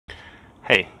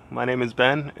Hey, my name is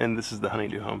Ben, and this is the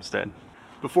Honeydew Homestead.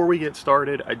 Before we get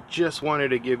started, I just wanted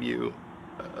to give you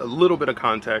a little bit of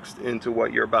context into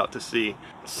what you're about to see.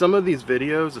 Some of these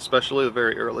videos, especially the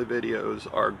very early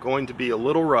videos, are going to be a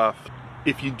little rough.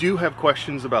 If you do have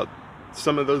questions about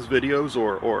some of those videos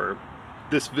or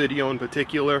this video in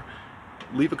particular,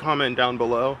 leave a comment down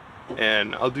below,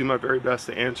 and I'll do my very best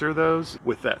to answer those.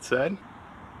 With that said,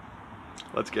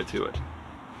 let's get to it.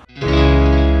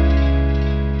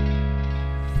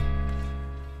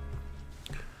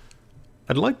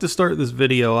 I'd like to start this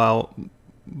video out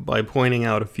by pointing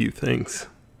out a few things.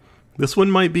 This one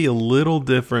might be a little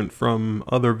different from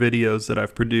other videos that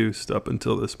I've produced up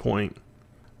until this point.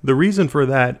 The reason for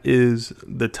that is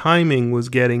the timing was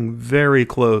getting very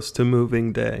close to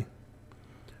moving day.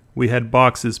 We had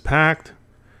boxes packed.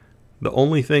 The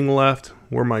only thing left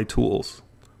were my tools.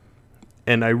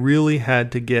 And I really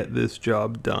had to get this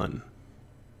job done.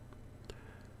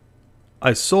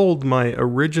 I sold my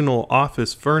original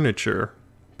office furniture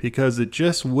because it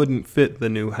just wouldn't fit the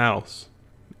new house.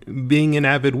 Being an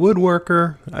avid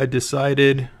woodworker, I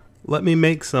decided, let me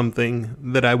make something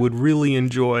that I would really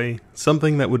enjoy,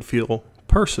 something that would feel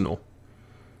personal,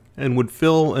 and would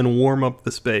fill and warm up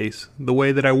the space the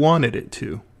way that I wanted it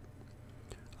to.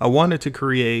 I wanted to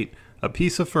create a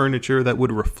piece of furniture that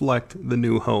would reflect the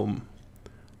new home.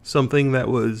 Something that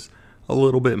was a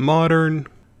little bit modern,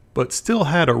 but still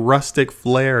had a rustic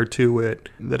flair to it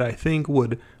that I think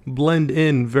would blend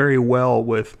in very well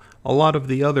with a lot of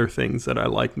the other things that I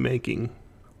like making.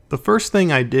 The first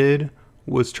thing I did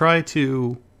was try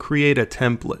to create a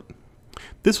template.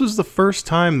 This was the first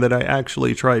time that I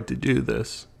actually tried to do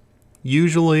this.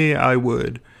 Usually I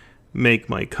would make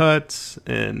my cuts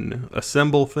and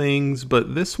assemble things,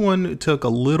 but this one took a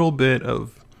little bit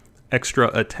of extra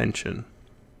attention.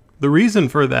 The reason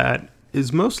for that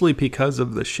is mostly because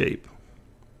of the shape.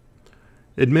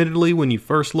 Admittedly, when you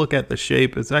first look at the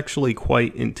shape, it's actually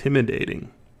quite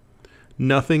intimidating.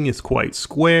 Nothing is quite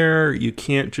square. You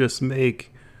can't just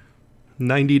make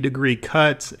 90-degree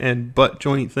cuts and butt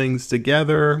joint things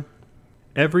together.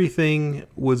 Everything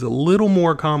was a little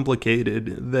more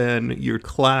complicated than your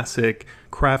classic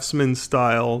craftsman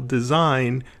style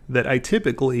design that I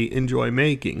typically enjoy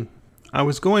making. I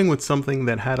was going with something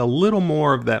that had a little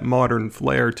more of that modern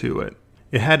flair to it.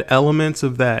 It had elements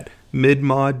of that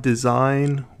mid-mod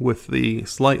design with the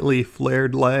slightly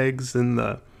flared legs and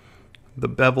the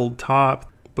beveled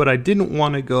top, but I didn't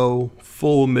want to go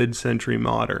full mid-century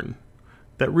modern.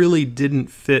 That really didn't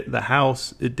fit the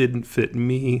house, it didn't fit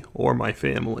me or my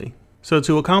family. So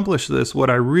to accomplish this, what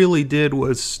I really did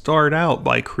was start out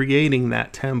by creating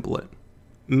that template.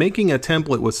 Making a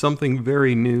template was something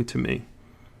very new to me.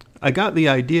 I got the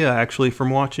idea actually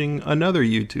from watching another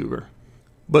YouTuber.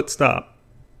 But stop.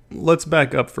 Let's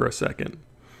back up for a second.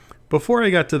 Before I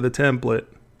got to the template,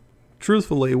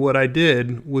 truthfully, what I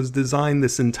did was design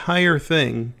this entire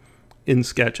thing in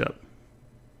SketchUp.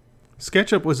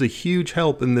 SketchUp was a huge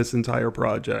help in this entire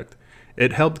project.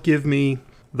 It helped give me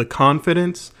the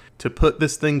confidence to put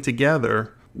this thing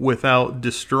together without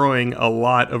destroying a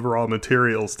lot of raw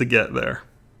materials to get there.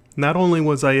 Not only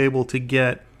was I able to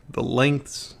get the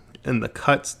lengths and the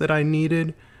cuts that I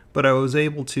needed, but I was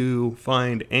able to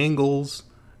find angles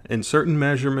and certain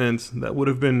measurements that would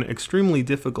have been extremely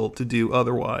difficult to do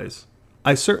otherwise.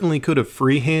 I certainly could have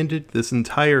freehanded this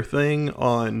entire thing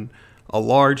on a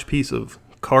large piece of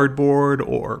cardboard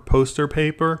or poster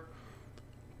paper,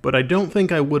 but I don't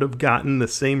think I would have gotten the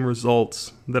same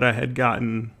results that I had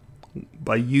gotten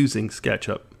by using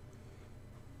SketchUp.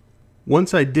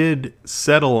 Once I did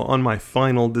settle on my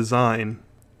final design,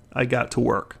 I got to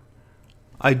work.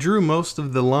 I drew most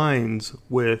of the lines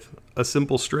with a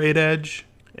simple straight edge,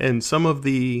 and some of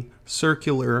the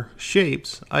circular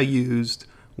shapes I used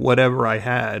whatever I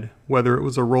had, whether it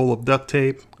was a roll of duct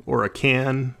tape or a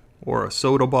can or a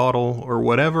soda bottle or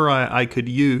whatever I could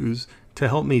use to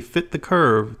help me fit the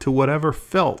curve to whatever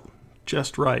felt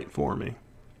just right for me.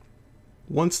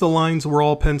 Once the lines were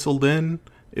all penciled in,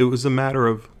 it was a matter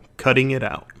of cutting it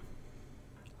out.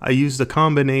 I used a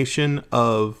combination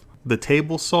of the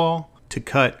table saw to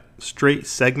cut straight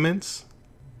segments,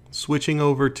 switching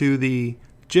over to the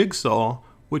jigsaw,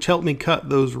 which helped me cut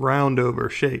those round over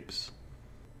shapes.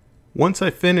 Once I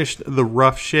finished the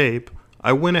rough shape,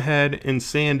 I went ahead and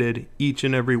sanded each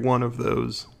and every one of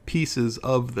those pieces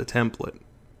of the template.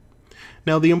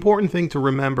 Now, the important thing to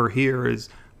remember here is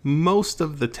most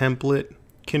of the template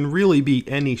can really be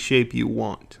any shape you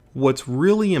want. What's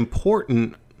really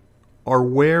important are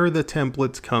where the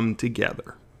templates come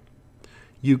together.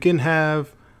 You can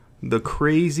have the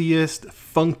craziest,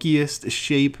 funkiest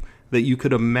shape that you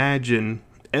could imagine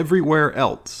everywhere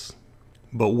else.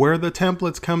 But where the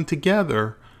templates come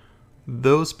together,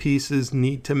 those pieces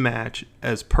need to match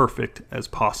as perfect as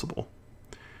possible.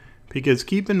 Because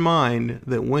keep in mind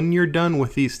that when you're done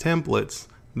with these templates,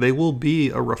 they will be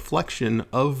a reflection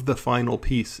of the final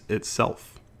piece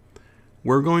itself.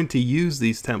 We're going to use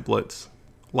these templates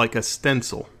like a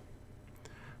stencil.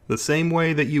 The same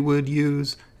way that you would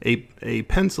use a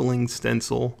penciling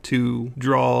stencil to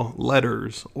draw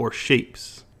letters or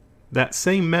shapes. That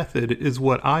same method is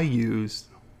what I used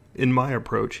in my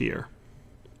approach here.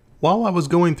 While I was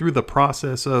going through the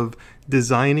process of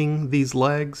designing these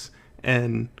legs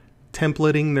and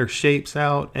templating their shapes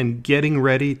out and getting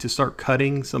ready to start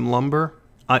cutting some lumber,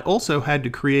 I also had to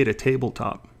create a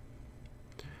tabletop.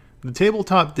 The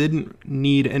tabletop didn't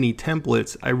need any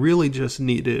templates. I really just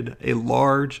needed a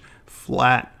large,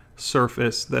 flat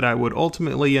surface that I would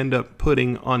ultimately end up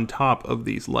putting on top of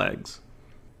these legs.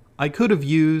 I could have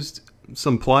used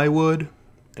some plywood,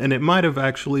 and it might have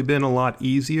actually been a lot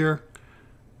easier,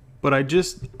 but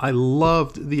I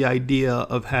loved the idea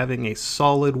of having a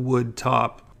solid wood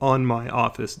top on my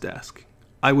office desk.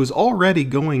 I was already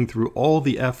going through all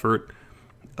the effort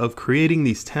of creating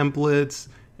these templates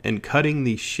and cutting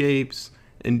these shapes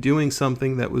and doing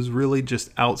something that was really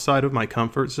just outside of my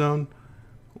comfort zone.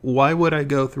 Why would I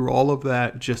go through all of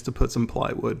that just to put some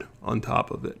plywood on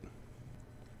top of it?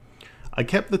 I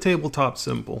kept the tabletop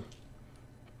simple.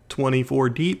 24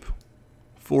 deep,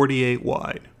 48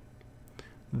 wide.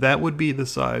 That would be the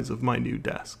size of my new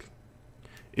desk.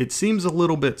 It seems a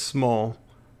little bit small,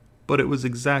 but it was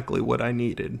exactly what I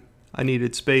needed. I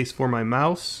needed space for my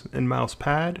mouse and mouse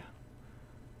pad,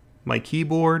 my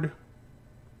keyboard,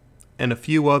 and a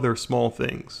few other small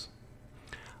things.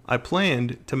 I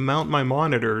planned to mount my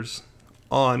monitors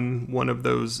on one of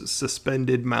those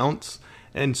suspended mounts,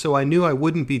 and so I knew I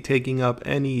wouldn't be taking up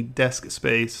any desk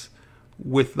space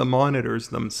with the monitors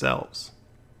themselves.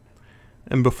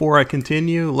 And before I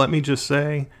continue, let me just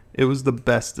say, it was the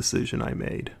best decision I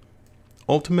made.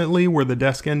 Ultimately, where the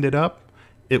desk ended up,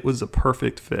 it was a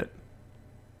perfect fit.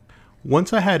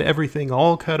 Once I had everything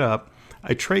all cut up,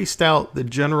 I traced out the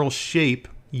general shape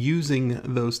using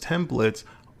those templates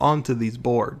onto these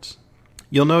boards.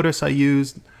 You'll notice I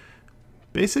used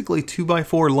basically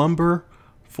 2x4 lumber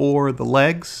for the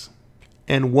legs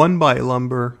and 1x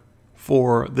lumber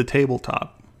for the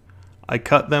tabletop. I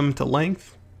cut them to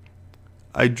length,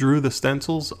 I drew the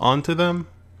stencils onto them,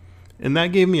 and that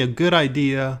gave me a good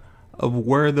idea of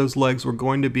where those legs were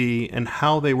going to be and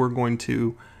how they were going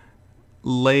to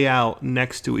lay out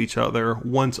next to each other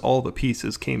once all the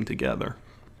pieces came together.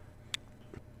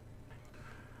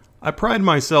 I pride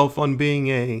myself on being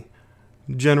a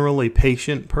generally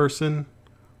patient person,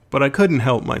 but I couldn't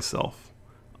help myself.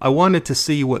 I wanted to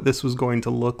see what this was going to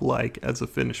look like as a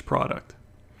finished product.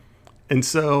 And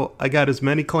so I got as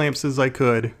many clamps as I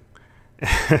could,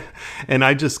 and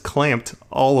I just clamped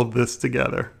all of this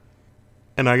together.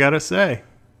 And I gotta say,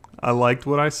 I liked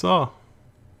what I saw.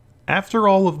 After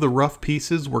all of the rough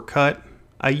pieces were cut,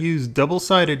 I used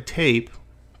double-sided tape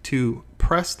to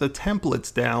press the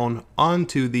templates down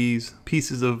onto these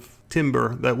pieces of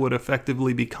timber that would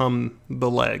effectively become the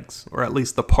legs, or at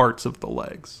least the parts of the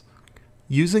legs.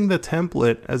 Using the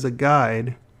template as a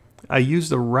guide, I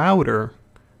used a router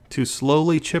to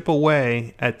slowly chip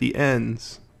away at the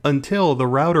ends until the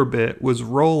router bit was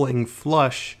rolling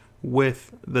flush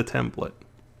with the template.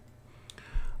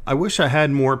 I wish I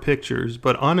had more pictures,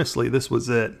 but honestly, this was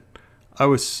it. I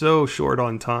was so short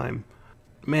on time.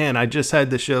 Man, I just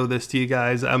had to show this to you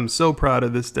guys. I'm so proud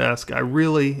of this desk. I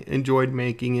really enjoyed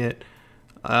making it.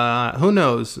 Who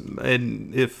knows?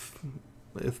 And if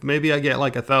maybe I get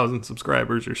like 1,000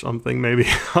 subscribers or something, maybe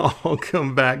I'll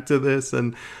come back to this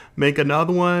and make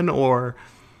another one or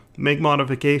make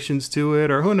modifications to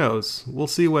it, or who knows? We'll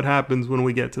see what happens when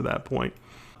we get to that point.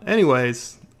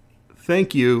 Anyways,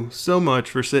 thank you so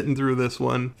much for sitting through this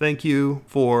one. Thank you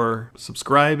for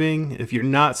subscribing. If you're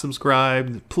not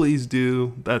subscribed, please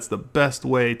do. That's the best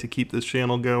way to keep this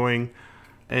channel going.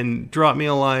 And drop me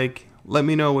a like. Let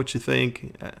me know what you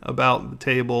think about the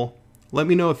table. Let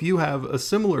me know if you have a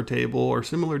similar table or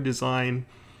similar design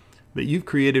that you've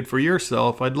created for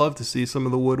yourself. I'd love to see some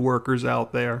of the woodworkers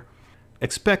out there.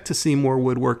 Expect to see more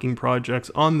woodworking projects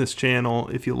on this channel.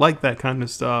 If you like that kind of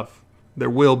stuff,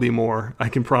 there will be more. I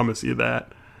can promise you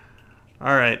that.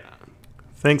 All right.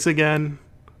 Thanks again,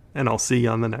 and I'll see you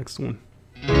on the next one.